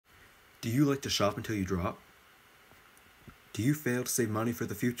Do you like to shop until you drop? Do you fail to save money for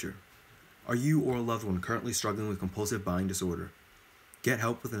the future? Are you or a loved one currently struggling with compulsive buying disorder? Get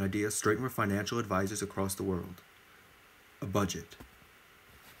help with an idea straight from financial advisors across the world. A budget.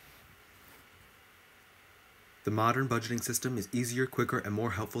 The modern budgeting system is easier, quicker, and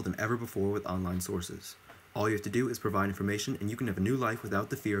more helpful than ever before with online sources. All you have to do is provide information and you can have a new life without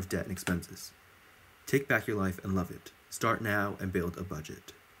the fear of debt and expenses. Take back your life and love it. Start now and build a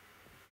budget.